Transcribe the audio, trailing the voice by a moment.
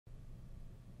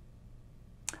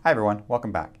Hi everyone,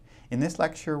 welcome back. In this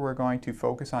lecture we're going to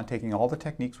focus on taking all the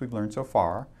techniques we've learned so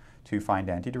far to find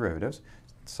antiderivatives,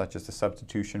 such as the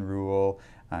substitution rule,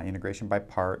 integration by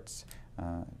parts,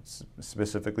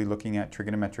 specifically looking at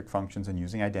trigonometric functions and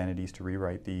using identities to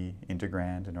rewrite the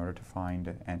integrand in order to find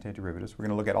antiderivatives. We're going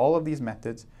to look at all of these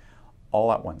methods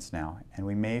all at once now, and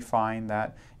we may find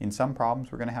that in some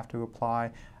problems we're going to have to apply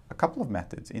a couple of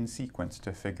methods in sequence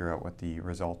to figure out what the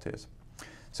result is.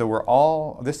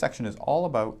 So this section is all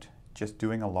about just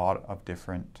doing a lot of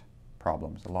different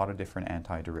problems, a lot of different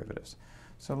antiderivatives.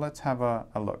 So let's have a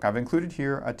look. I've included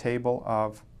here a table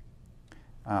of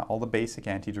all the basic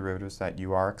antiderivatives that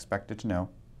you are expected to know,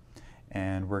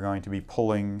 and we're going to be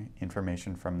pulling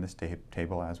information from this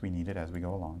table as we need it as we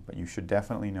go along, but you should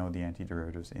definitely know the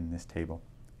antiderivatives in this table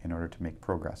in order to make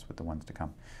progress with the ones to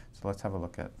come. So let's have a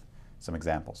look at some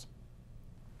examples.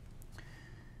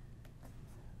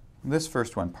 This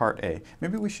first one, part A,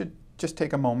 maybe we should just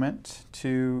take a moment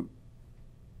to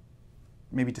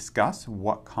maybe discuss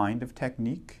what kind of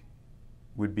technique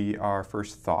would be our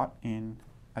first thought in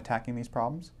attacking these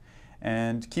problems.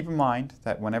 And keep in mind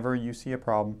that whenever you see a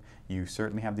problem, you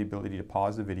certainly have the ability to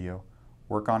pause the video,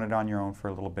 work on it on your own for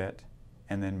a little bit,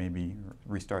 and then maybe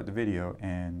restart the video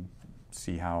and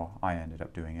see how I ended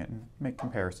up doing it and make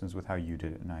comparisons with how you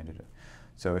did it and I did it.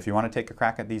 So if you want to take a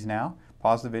crack at these now,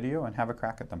 pause the video and have a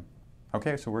crack at them.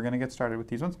 Okay, so we're going to get started with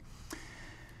these ones.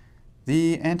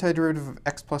 The antiderivative of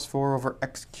x plus 4 over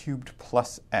x cubed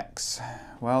plus x.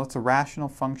 Well, it's a rational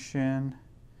function.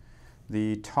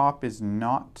 The top is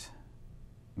not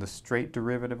the straight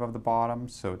derivative of the bottom,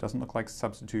 so it doesn't look like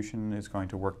substitution is going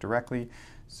to work directly.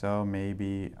 So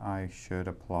maybe I should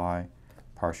apply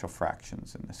partial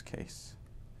fractions in this case.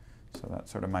 So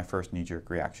that's sort of my first knee-jerk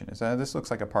reaction is this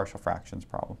looks like a partial fractions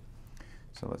problem.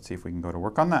 So let's see if we can go to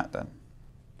work on that then.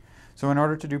 So in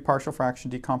order to do partial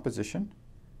fraction decomposition,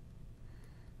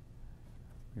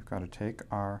 we've got to take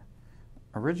our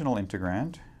original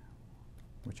integrand,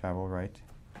 which I will write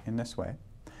in this way,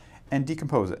 and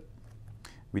decompose it.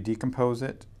 We decompose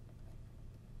it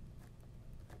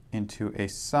into a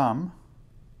sum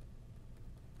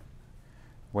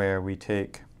where we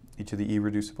take each of the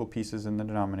irreducible pieces in the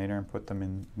denominator and put them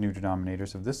in new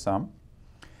denominators of this sum.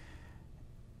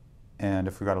 And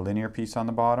if we've got a linear piece on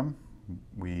the bottom,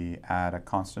 we add a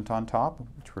constant on top,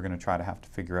 which we're going to try to have to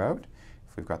figure out.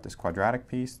 If we've got this quadratic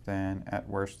piece, then at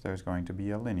worst there's going to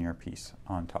be a linear piece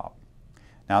on top.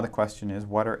 Now the question is,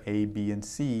 what are A, B, and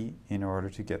C in order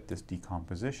to get this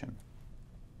decomposition?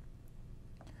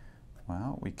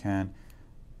 Well, we can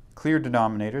clear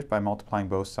denominators by multiplying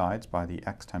both sides by the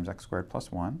x times x squared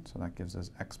plus 1. So that gives us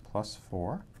x plus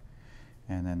 4.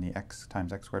 And then the x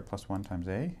times x squared plus 1 times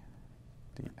a.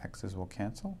 The x's will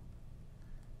cancel.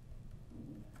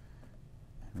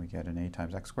 And we get an a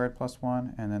times x squared plus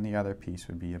 1. And then the other piece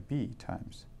would be a b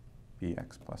times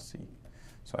bx plus c.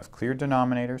 So I've cleared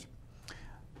denominators.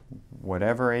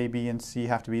 Whatever a, b, and c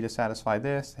have to be to satisfy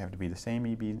this, they have to be the same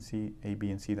a, b, and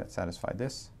c that satisfy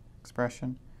this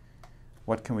expression.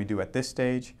 What can we do at this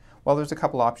stage? Well, there's a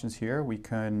couple options here. We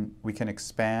can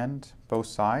expand both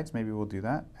sides. Maybe we'll do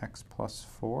that. X plus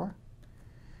 4,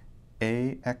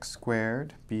 ax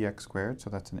squared, bx squared.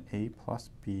 So that's an a plus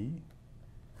b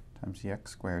times the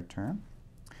x squared term.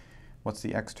 What's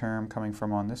the x term coming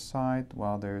from on this side?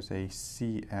 Well, there's a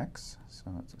cx, so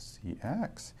that's a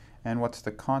cx. And what's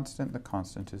the constant? The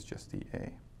constant is just the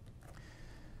a.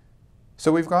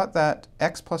 So we've got that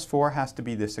x plus 4 has to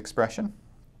be this expression.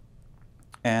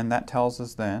 And that tells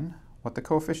us then what the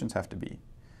coefficients have to be.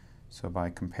 So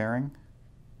by comparing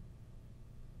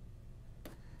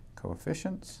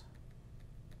coefficients,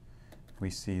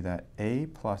 we see that a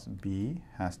plus b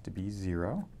has to be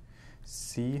 0,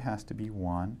 c has to be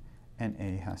 1, and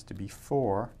a has to be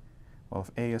 4. Well,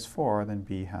 if a is 4, then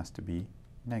b has to be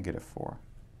negative 4.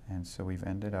 And so we've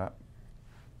ended up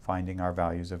finding our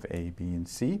values of a, b, and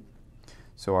c.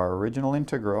 So our original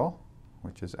integral,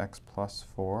 which is x plus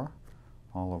 4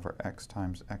 all over x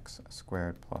times x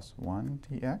squared plus 1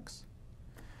 dx.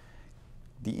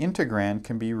 The integrand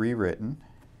can be rewritten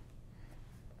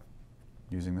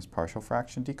using this partial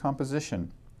fraction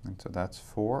decomposition. And so that's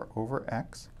 4 over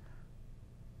x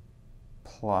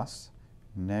plus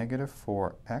negative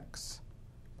 4x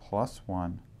plus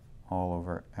 1 all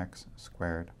over x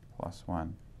squared plus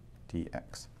 1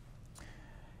 dx.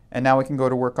 And now we can go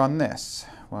to work on this.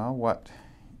 Well,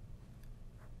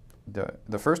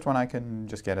 the first one I can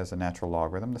just get as a natural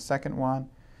logarithm. The second one,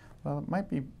 well, it might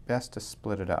be best to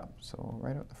split it up. So we'll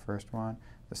write out the first one.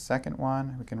 The second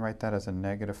one, we can write that as a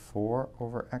negative 4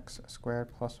 over x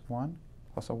squared plus 1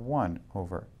 plus a 1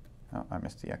 over, oh, I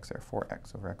missed the x there,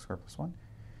 4x over x squared plus 1.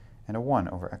 and a 1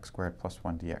 over x squared plus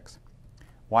 1 dx.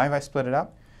 Why have I split it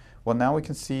up? Well, now we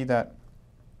can see that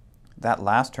that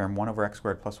last term, 1 over x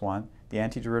squared plus 1, the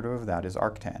antiderivative of that is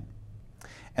arctan.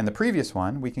 And the previous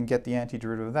one, we can get the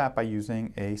antiderivative of that by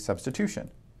using a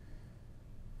substitution.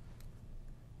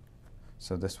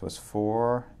 So this was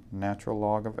 4 natural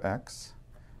log of x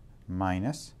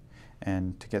minus,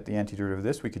 and to get the antiderivative of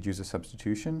this, we could use a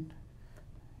substitution.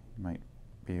 You might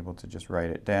be able to just write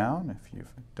it down if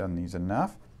you've done these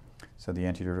enough. So the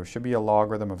antiderivative should be a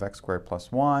logarithm of x squared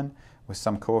plus 1 with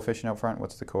some coefficient out front.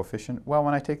 What's the coefficient? Well,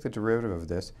 when I take the derivative of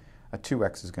this, a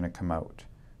 2x is going to come out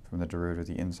from the derivative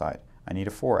of the inside. I need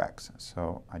a 4x,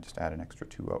 so I just add an extra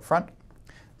 2 out front.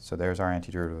 So there's our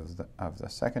antiderivative of the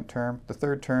second term. The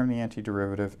third term, the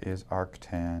antiderivative is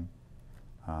arctan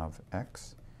of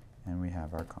x, and we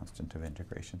have our constant of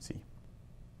integration c.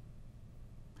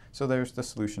 So there's the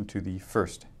solution to the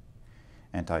first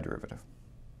antiderivative.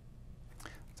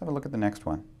 Let's have a look at the next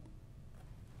one.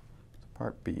 So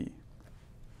part B.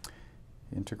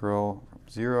 Integral from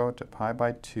 0 to pi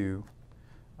by 2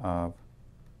 of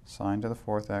sine to the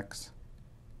 4th x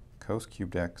cos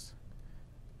cubed x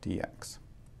dx.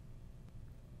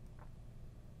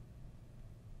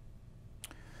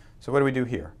 So what do we do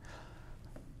here?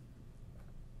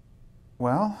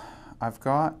 Well, I've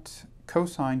got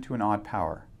cosine to an odd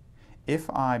power. If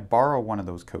I borrow one of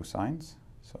those cosines,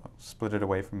 so split it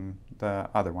away from the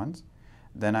other ones,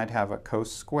 then I'd have a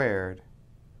cos squared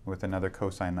with another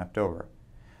cosine left over.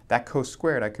 That cos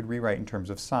squared I could rewrite in terms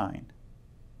of sine.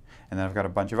 And then I've got a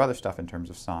bunch of other stuff in terms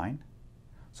of sine.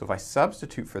 So if I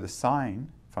substitute for the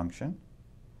sine function,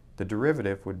 the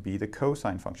derivative would be the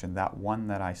cosine function, that one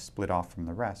that I split off from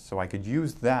the rest. So I could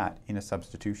use that in a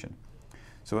substitution.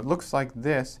 So it looks like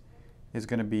this is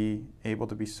going to be able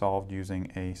to be solved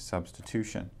using a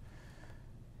substitution.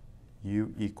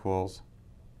 U equals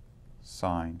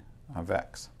sine of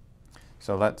x.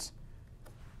 So let's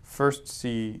first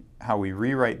see how we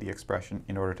rewrite the expression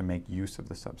in order to make use of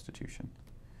the substitution.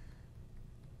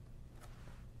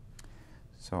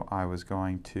 So I was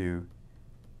going to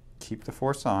keep the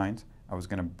 4 sines. I was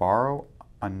going to borrow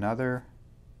another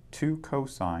 2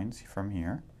 cosines from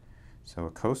here. So a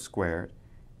cos squared.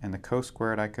 And the cos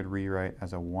squared I could rewrite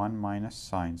as a 1 minus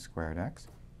sine squared x.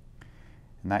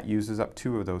 And that uses up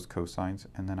 2 of those cosines,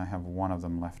 and then I have 1 of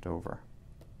them left over.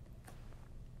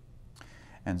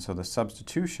 And so the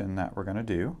substitution that we're going to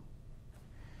do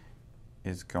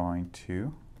is going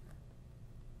to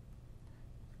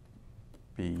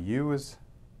be u as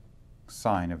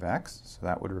sine of x, so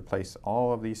that would replace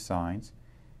all of these sines,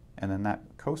 and then that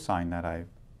cosine that I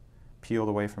peeled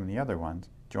away from the other ones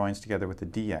joins together with the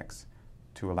dx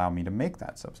to allow me to make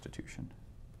that substitution.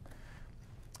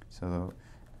 So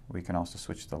we can also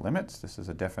switch the limits. This is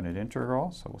a definite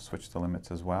integral, so we'll switch the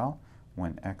limits as well.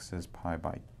 When x is pi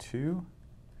by 2,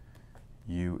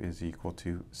 u is equal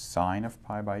to sine of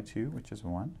pi by 2, which is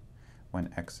 1.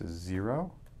 When x is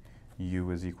 0,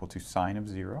 u is equal to sine of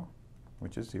 0,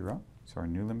 which is 0. So our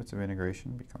new limits of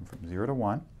integration become from 0 to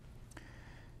 1.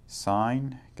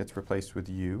 Sine gets replaced with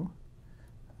u.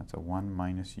 That's a 1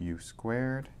 minus u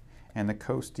squared. And the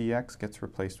cos dx gets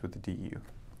replaced with the du.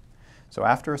 So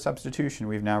after a substitution,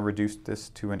 we've now reduced this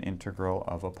to an integral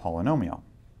of a polynomial.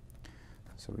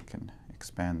 So we can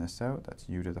expand this out. That's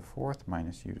u to the 4th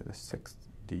minus u to the 6th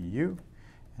du.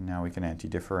 And now we can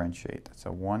anti-differentiate. That's a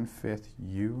 1/5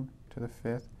 u to the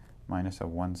 5th minus a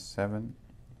 1/7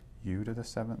 u to the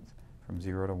 7th from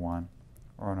 0 to 1.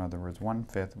 Or in other words,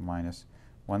 1/5 minus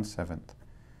 1/7,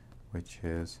 which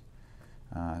is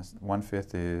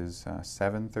 1/5 is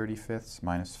 7/35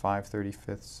 minus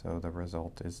 5/35, so the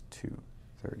result is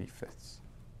 2/35.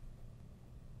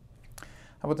 How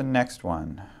about the next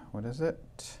one? What is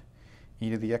it? E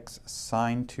to the x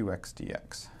sine 2x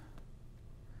dx.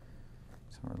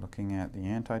 So we're looking at the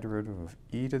antiderivative of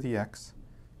e to the x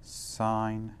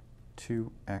sine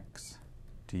 2x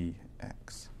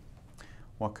dx.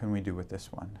 What can we do with this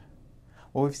one?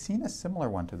 Well, we've seen a similar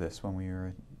one to this when we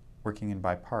were working in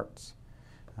by parts.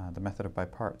 The method of by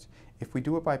parts. If we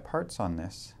do it by parts on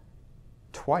this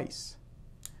twice,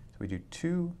 so we do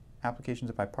 2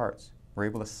 applications of by parts, we're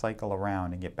able to cycle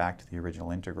around and get back to the original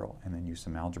integral and then use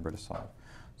some algebra to solve.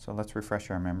 So let's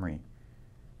refresh our memory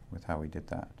with how we did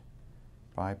that.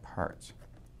 By parts.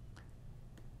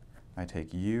 I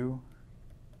take u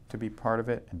to be part of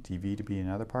it and dv to be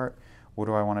another part. What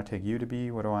do I want to take u to be?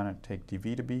 What do I want to take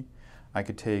dv to be? I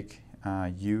could take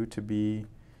u to be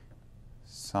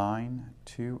sine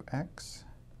 2x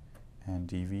and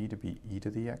dv to be e to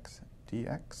the x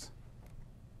dx.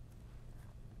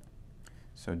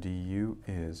 So du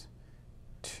is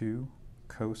 2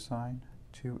 cosine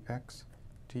 2x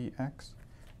dx,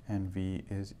 and v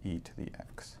is e to the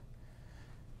x.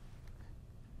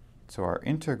 So our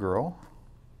integral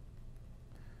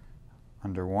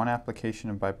under one application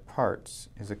and by parts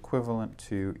is equivalent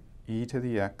to e to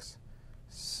the x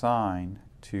sine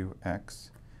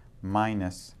 2x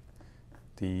minus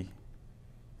the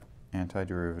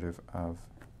antiderivative of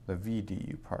the v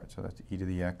du part. So that's e to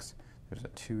the x. There's a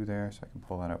 2 there, so I can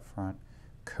pull that out front.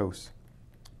 Cos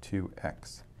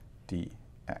 2x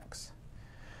dx.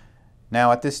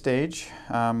 Now at this stage,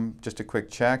 just a quick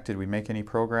check, did we make any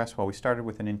progress? Well, we started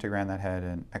with an integrand that had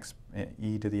an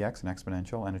e to the x, an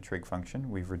exponential, and a trig function.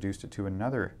 We've reduced it to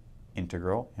another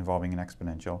integral involving an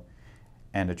exponential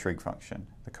and a trig function,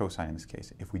 the cosine in this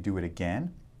case. If we do it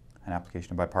again, an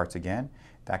application by parts again,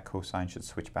 that cosine should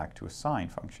switch back to a sine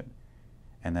function.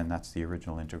 And then that's the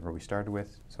original integral we started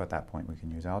with, so at that point we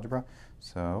can use algebra.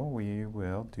 So we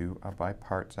will do a by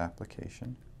parts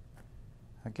application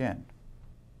again.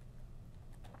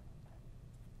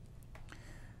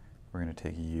 We're going to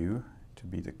take u to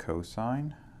be the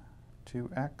cosine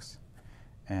 2x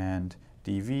and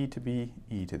dv to be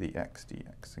e to the x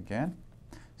dx again.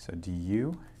 So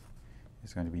du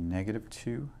is going to be negative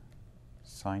 2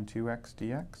 sine 2x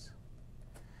dx,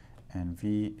 and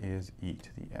v is e to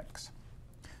the x.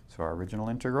 So our original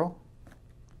integral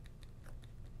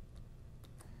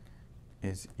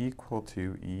is equal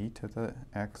to e to the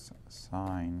x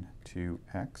sine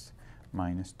 2x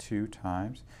minus 2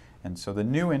 times. And so the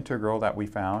new integral that we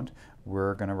found,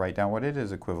 we're going to write down what it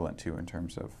is equivalent to in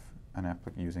terms of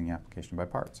using application by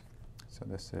parts. So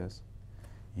this is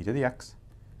e to the x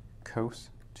cos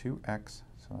 2x,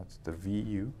 so that's the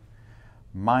vu,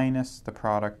 minus the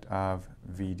product of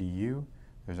v du.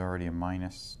 There's already a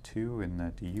minus 2 in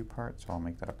the du part, so I'll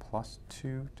make that a plus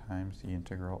 2 times the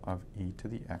integral of e to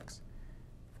the x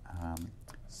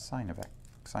sine of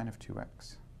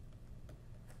 2x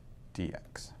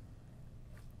dx.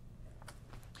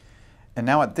 And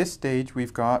now at this stage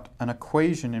we've got an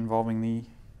equation involving the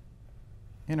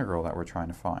integral that we're trying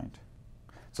to find.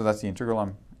 So that's the integral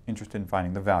I'm interested in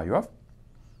finding the value of.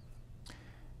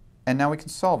 And now we can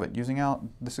solve it using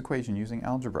this equation using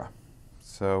algebra.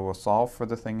 So we'll solve for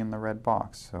the thing in the red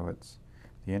box. So it's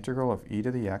the integral of e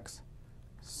to the x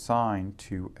sine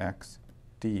 2x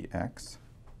dx.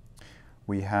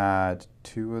 We had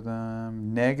 2 of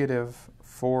them, negative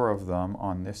 4 of them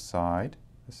on this side.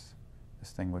 This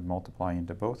thing would multiply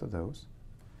into both of those.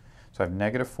 So I have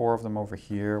negative 4 of them over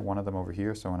here, 1 of them over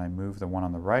here. So when I move the one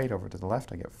on the right over to the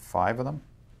left, I get 5 of them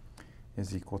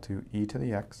is equal to e to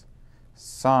the x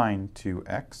sine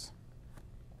 2x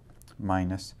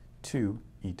minus 2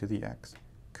 e to the x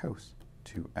cos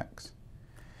 2x.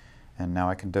 And now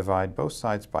I can divide both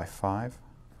sides by 5.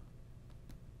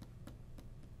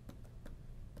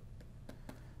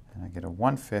 And I get a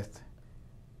 1/5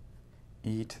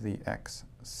 e to the x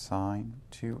sine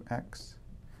 2x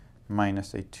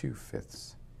minus a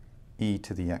 2/5 e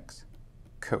to the x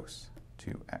cos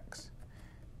 2x.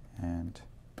 And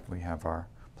we have our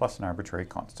plus an arbitrary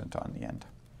constant on the end.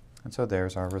 And so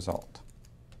there's our result.